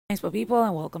Nice people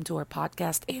and welcome to our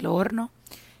podcast El Horno.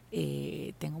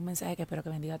 Tengo un mensaje que espero que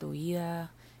bendiga tu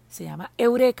vida. Se llama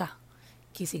Eureka,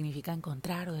 que significa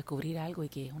encontrar o descubrir algo y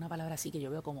que es una palabra así que yo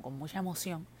veo como con mucha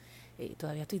emoción.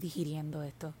 Todavía estoy digiriendo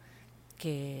esto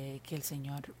que el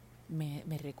Señor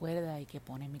me recuerda y que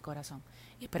pone en mi corazón.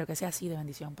 Y espero que sea así de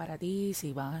bendición para ti.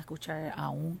 Si van a escuchar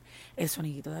aún el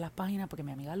sonidito de las páginas, porque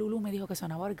mi amiga Lulu me dijo que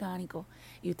sonaba orgánico.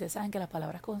 Y ustedes saben que las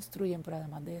palabras construyen, pero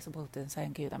además de eso, pues ustedes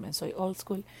saben que yo también soy old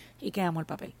school y que amo el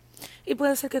papel. Y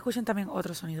puede ser que escuchen también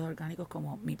otros sonidos orgánicos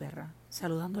como mi perra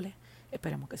saludándole.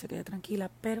 Esperemos que se quede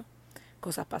tranquila, pero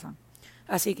cosas pasan.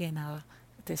 Así que nada,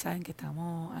 ustedes saben que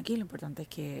estamos aquí. Lo importante es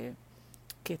que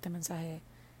este mensaje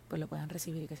pues lo puedan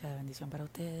recibir y que sea de bendición para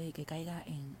ustedes y que caiga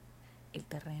en el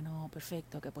terreno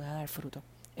perfecto, que pueda dar fruto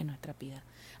en nuestra vida.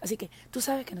 Así que tú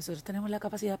sabes que nosotros tenemos la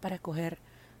capacidad para escoger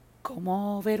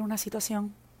cómo ver una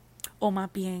situación o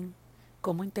más bien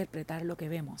cómo interpretar lo que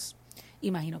vemos.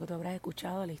 Imagino que tú habrás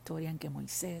escuchado la historia en que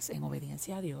Moisés, en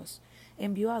obediencia a Dios,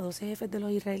 envió a 12 jefes de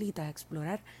los israelitas a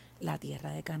explorar la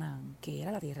tierra de Canaán, que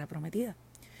era la tierra prometida.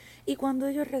 Y cuando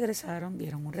ellos regresaron,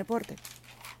 dieron un reporte.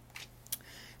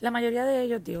 La mayoría de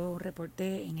ellos dio un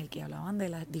reporte en el que hablaban de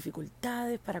las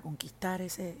dificultades para conquistar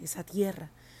esa tierra.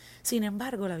 Sin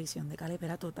embargo, la visión de Caleb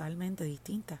era totalmente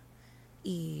distinta.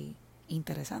 Y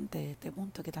interesante este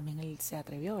punto que también él se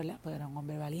atrevió, ¿verdad? Pues era un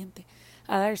hombre valiente,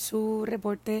 a dar su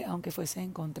reporte aunque fuese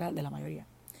en contra de la mayoría.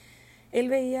 Él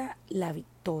veía la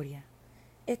victoria.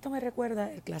 Esto me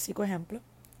recuerda el clásico ejemplo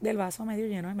del vaso medio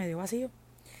lleno y medio vacío.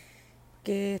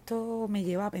 Que esto me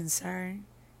lleva a pensar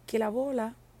que la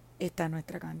bola está en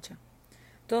nuestra cancha.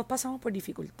 Todos pasamos por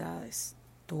dificultades,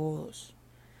 todos,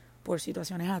 por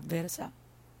situaciones adversas,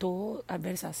 todos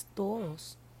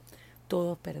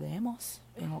perdemos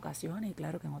en ocasiones y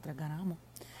claro que en otras ganamos.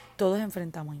 Todos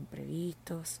enfrentamos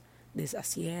imprevistos,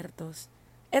 desaciertos,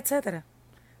 etcétera.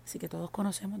 Así que todos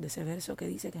conocemos de ese verso que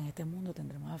dice que en este mundo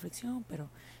tendremos aflicción, pero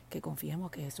que confiemos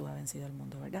que Jesús ha vencido el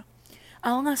mundo, ¿verdad?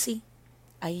 Aún así,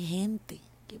 hay gente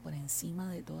que por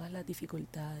encima de todas las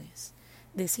dificultades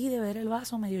decide ver el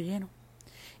vaso medio lleno.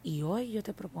 Y hoy yo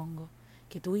te propongo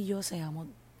que tú y yo seamos,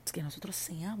 que nosotros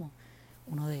seamos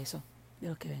uno de esos, de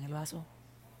los que ven el vaso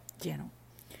lleno.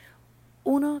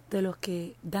 Uno de los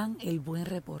que dan el buen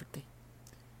reporte.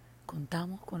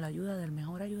 Contamos con la ayuda del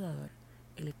mejor ayudador,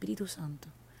 el Espíritu Santo,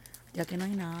 ya que no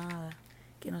hay nada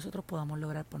que nosotros podamos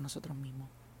lograr por nosotros mismos.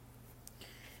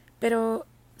 Pero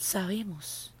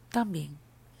sabemos también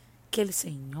que el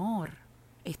Señor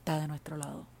está de nuestro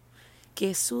lado,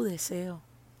 que es su deseo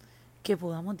que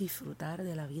podamos disfrutar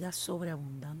de la vida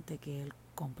sobreabundante que Él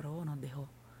compró o nos dejó.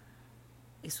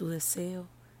 Es su deseo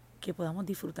que podamos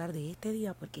disfrutar de este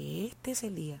día, porque este es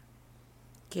el día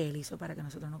que Él hizo para que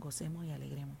nosotros nos gocemos y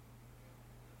alegremos.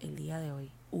 El día de hoy,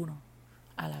 uno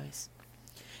a la vez.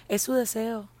 Es su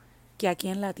deseo que aquí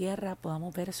en la tierra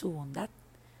podamos ver su bondad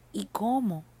y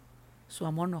cómo su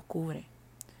amor nos cubre.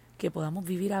 Que podamos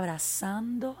vivir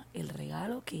abrazando el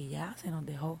regalo que ya se nos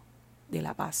dejó de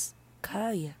la paz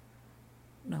cada día.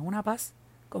 No es una paz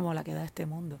como la que da este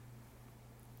mundo.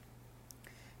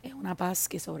 Es una paz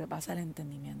que sobrepasa el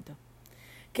entendimiento.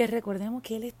 Que recordemos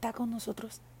que Él está con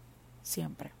nosotros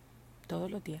siempre,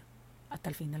 todos los días, hasta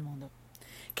el fin del mundo.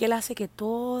 Que Él hace que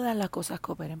todas las cosas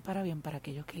cooperen para bien para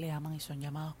aquellos que le aman y son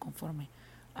llamados conforme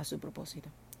a su propósito.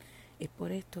 Es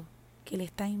por esto que Él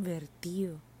está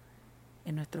invertido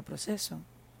en nuestro proceso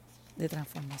de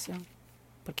transformación,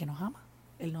 porque nos ama.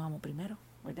 Él nos amó primero,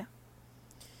 ¿verdad?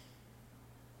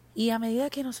 Y a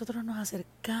medida que nosotros nos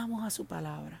acercamos a su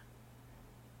palabra,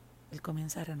 Él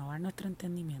comienza a renovar nuestro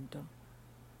entendimiento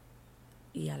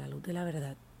y a la luz de la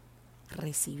verdad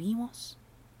recibimos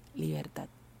libertad,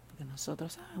 porque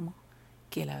nosotros sabemos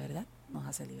que la verdad nos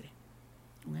hace libres.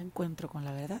 Un encuentro con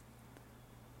la verdad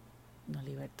nos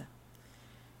liberta.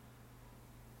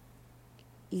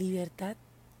 Libertad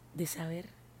de saber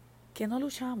que no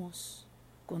luchamos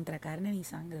contra carne ni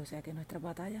sangre, o sea que nuestras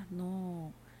batallas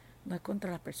no es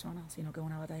contra las personas, sino que es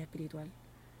una batalla espiritual,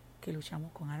 que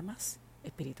luchamos con armas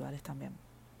espirituales también.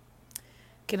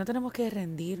 Que no tenemos que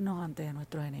rendirnos ante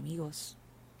nuestros enemigos,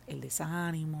 el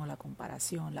desánimo, la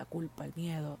comparación, la culpa, el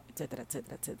miedo, etcétera,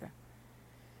 etcétera, etcétera.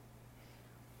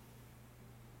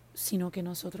 Sino que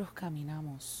nosotros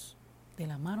caminamos de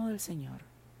la mano del Señor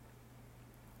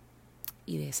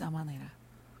y de esa manera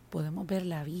podemos ver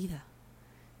la vida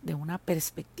de una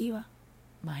perspectiva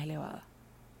más elevada.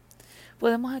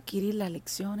 Podemos adquirir las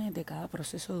lecciones de cada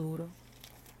proceso duro.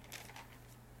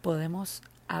 Podemos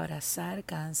abrazar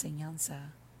cada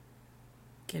enseñanza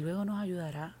que luego nos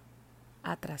ayudará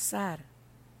a trazar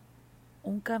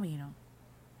un camino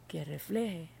que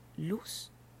refleje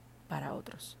luz para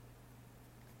otros.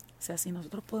 O sea, si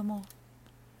nosotros podemos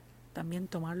también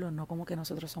tomarlo no como que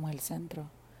nosotros somos el centro,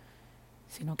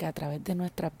 sino que a través de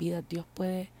nuestras vidas Dios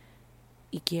puede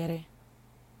y quiere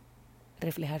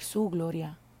reflejar su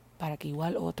gloria para que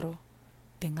igual otros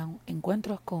tengan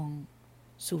encuentros con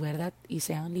su verdad y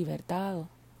sean libertados,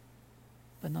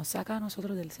 pues nos saca a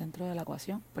nosotros del centro de la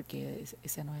ecuación, porque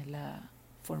esa no es la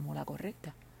fórmula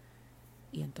correcta.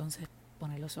 Y entonces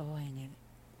poner los ojos en Él,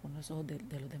 poner los ojos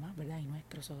de los demás, ¿verdad? Y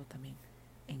nuestros ojos también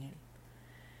en Él.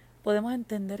 Podemos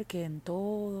entender que en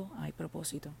todo hay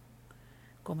propósito.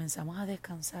 Comenzamos a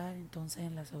descansar entonces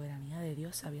en la soberanía de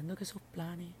Dios, sabiendo que sus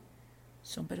planes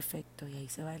son perfectos, y ahí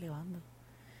se va elevando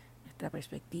nuestra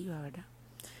perspectiva, ¿verdad?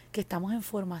 Que estamos en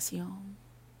formación,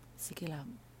 así que los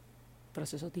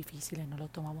procesos difíciles no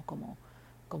los tomamos como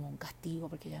un castigo,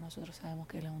 porque ya nosotros sabemos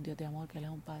que Él es un Dios de amor, que Él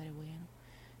es un Padre bueno,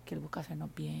 que Él busca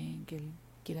hacernos bien, que Él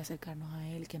quiere acercarnos a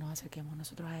Él, que nos acerquemos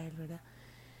nosotros a Él, ¿verdad?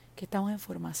 Que estamos en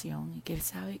formación y que Él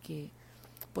sabe que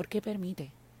por qué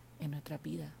permite en nuestra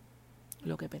vida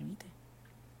lo que permite,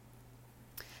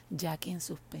 ya que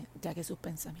sus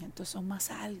pensamientos son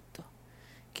más altos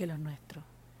que los nuestros,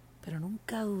 pero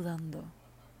nunca dudando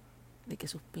de que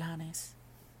sus planes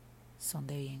son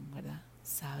de bien, ¿verdad?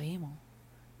 Sabemos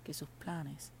que sus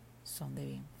planes son de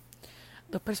bien.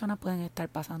 Dos personas pueden estar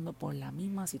pasando por la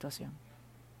misma situación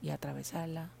y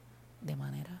atravesarla de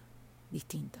manera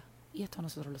distinta, y esto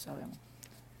nosotros lo sabemos.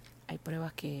 Hay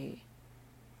pruebas que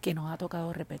nos ha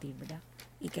tocado repetir, ¿verdad?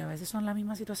 Y que a veces son la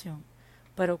misma situación,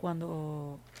 pero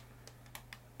cuando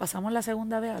pasamos la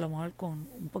segunda vez, a lo mejor con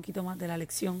un poquito más de la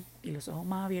lección y los ojos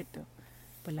más abiertos,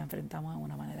 pues la enfrentamos de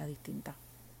una manera distinta.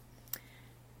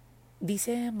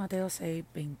 Dice Mateo 6,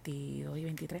 22 y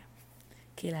 23,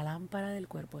 que la lámpara del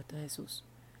cuerpo, esto es Jesús,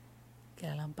 que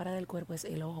la lámpara del cuerpo es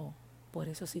el ojo. Por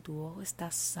eso si tu ojo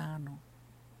está sano,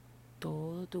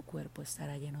 todo tu cuerpo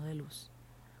estará lleno de luz.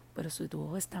 Pero si tu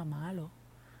ojo está malo,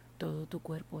 todo tu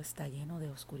cuerpo está lleno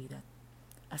de oscuridad.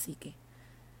 Así que,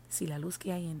 si la luz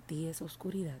que hay en ti es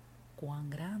oscuridad, ¿cuán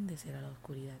grande será la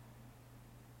oscuridad?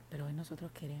 Pero hoy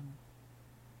nosotros queremos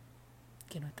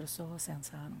que nuestros ojos sean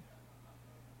sanos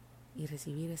y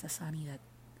recibir esa sanidad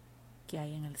que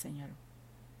hay en el Señor,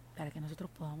 para que nosotros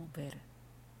podamos ver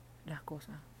las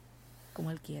cosas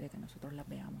como Él quiere que nosotros las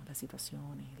veamos, las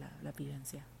situaciones, la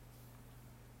vivencia.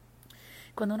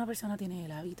 Cuando una persona tiene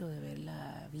el hábito de ver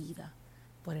la vida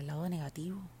por el lado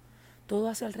negativo, todo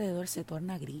a su alrededor se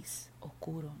torna gris,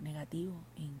 oscuro, negativo,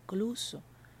 e incluso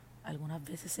algunas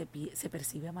veces se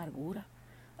percibe amargura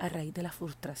a raíz de las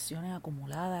frustraciones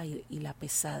acumuladas y la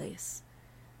pesadez.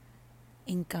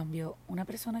 En cambio, una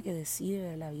persona que decide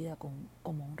ver la vida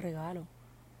como un regalo,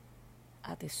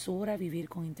 atesora vivir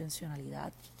con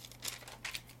intencionalidad,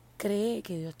 cree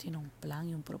que Dios tiene un plan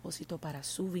y un propósito para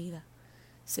su vida,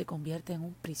 se convierte en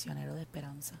un prisionero de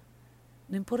esperanza.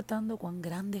 No importando cuán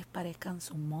grandes parezcan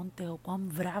sus montes o cuán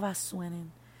bravas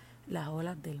suenen las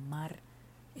olas del mar,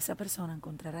 esa persona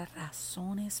encontrará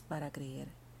razones para creer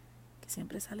que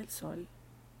siempre sale el sol,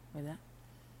 ¿verdad?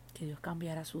 Que Dios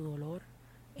cambiará su dolor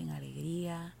en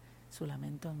alegría, su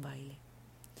lamento en baile.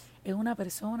 Es una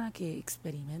persona que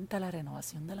experimenta la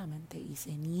renovación de la mente y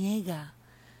se niega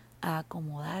a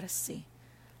acomodarse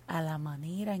a la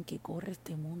manera en que corre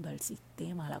este mundo, al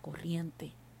sistema, a la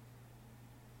corriente.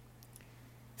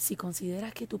 Si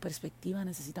consideras que tu perspectiva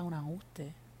necesita un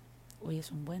ajuste, hoy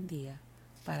es un buen día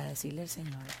para decirle al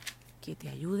Señor que te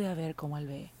ayude a ver como Él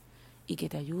ve y que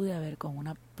te ayude a ver con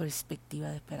una perspectiva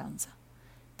de esperanza.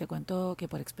 Te cuento que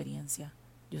por experiencia,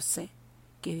 yo sé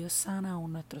que Dios sana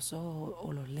aún nuestros ojos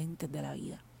o los lentes de la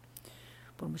vida.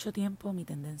 Por mucho tiempo mi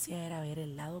tendencia era ver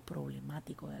el lado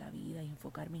problemático de la vida y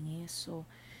enfocarme en eso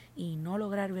y no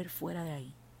lograr ver fuera de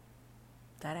ahí.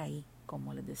 Estar ahí,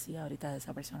 como les decía ahorita, de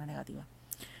esa persona negativa.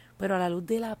 Pero a la luz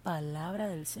de la palabra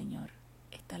del Señor,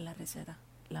 esta es la receta,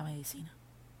 la medicina.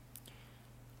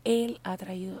 Él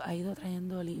ha ido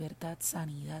trayendo libertad,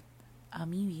 sanidad a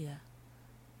mi vida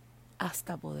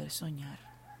hasta poder soñar.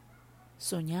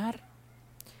 Soñar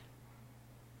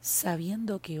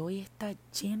sabiendo que hoy está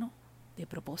lleno de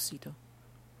propósito,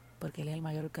 porque Él es el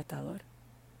mayor orquestador.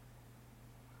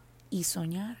 Y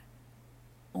soñar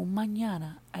un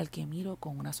mañana al que miro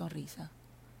con una sonrisa,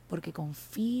 porque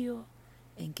confío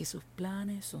en que sus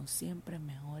planes son siempre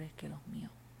mejores que los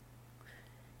míos.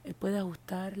 Él puede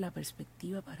ajustar la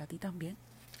perspectiva para ti también.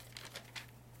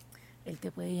 Él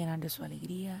te puede llenar de su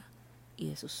alegría y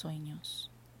de sus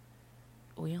sueños.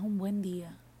 Hoy es un buen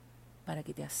día para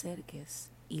que te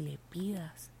acerques y le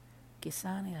pidas que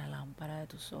sane la lámpara de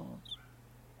tus ojos.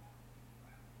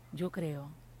 Yo creo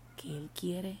que Él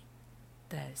quiere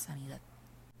traer sanidad.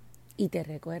 Y te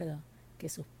recuerdo que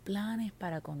sus planes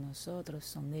para con nosotros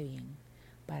son de bien,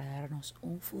 para darnos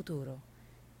un futuro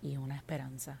y una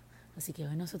esperanza. Así que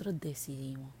hoy nosotros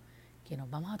decidimos que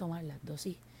nos vamos a tomar las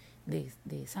dosis de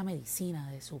esa medicina,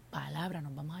 de su palabra,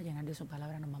 nos vamos a llenar de su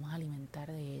palabra, nos vamos a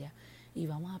alimentar de ella y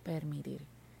vamos a permitir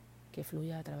que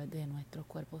fluya a través de nuestros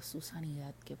cuerpos su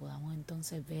sanidad, que podamos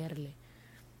entonces verle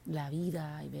la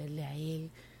vida y verle a Él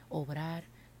obrar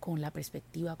con la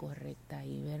perspectiva correcta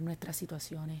y ver nuestras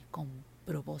situaciones con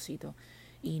propósito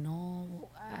y no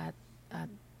a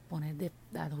poner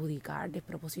a adjudicar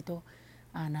despropósito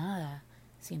a nada,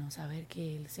 sino saber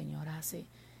que el Señor hace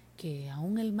que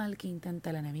aún el mal que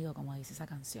intenta el enemigo, como dice esa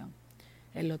canción,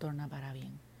 Él lo torna para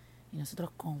bien. Y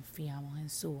nosotros confiamos en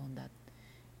su bondad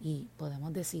y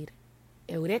podemos decir,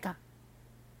 Eureka,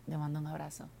 le mando un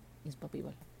abrazo. It's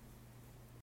people.